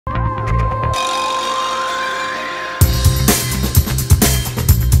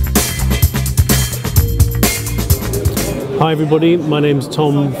Hi everybody, my name's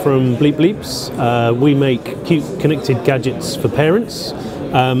Tom from Bleepbleeps. We make cute connected gadgets for parents.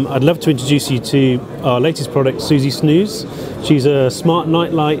 I'd love to introduce you to our latest product, Susie Snooze. She's a smart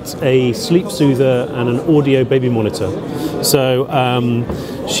nightlight, a sleep soother and an audio baby monitor. So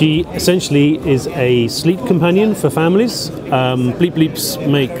she essentially is a sleep companion for families. Bleepbleeps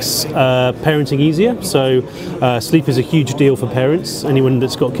makes parenting easier, so sleep is a huge deal for parents. Anyone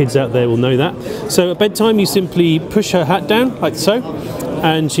that's got kids out there will know that. So at bedtime you simply push her hat down like so,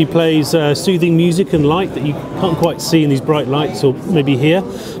 and she plays soothing music and light that you can't quite see in these bright lights or maybe hear,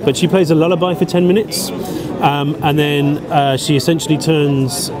 but she plays a lullaby for 10 minutes. And then she essentially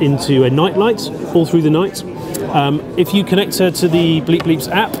turns into a nightlight all through the night. If you connect her to the Bleepbleeps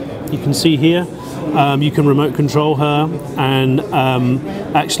app, you can see here, you can remote control her and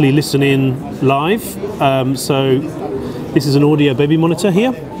actually listen in live. So this is an audio baby monitor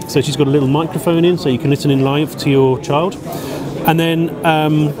here. So she's got a little microphone in, so you can listen in live to your child. And then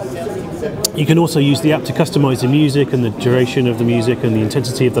you can also use the app to customize the music and the duration of the music and the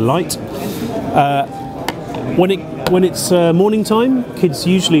intensity of the light. When it's morning time, kids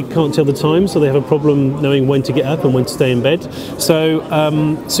usually can't tell the time, so they have a problem knowing when to get up and when to stay in bed. So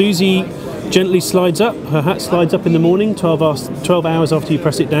Susie gently slides up, her hat slides up in the morning, 12 hours after you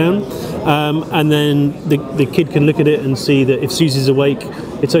press it down, and then the kid can look at it and see that if Susie's awake,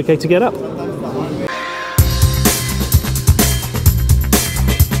 it's okay to get up.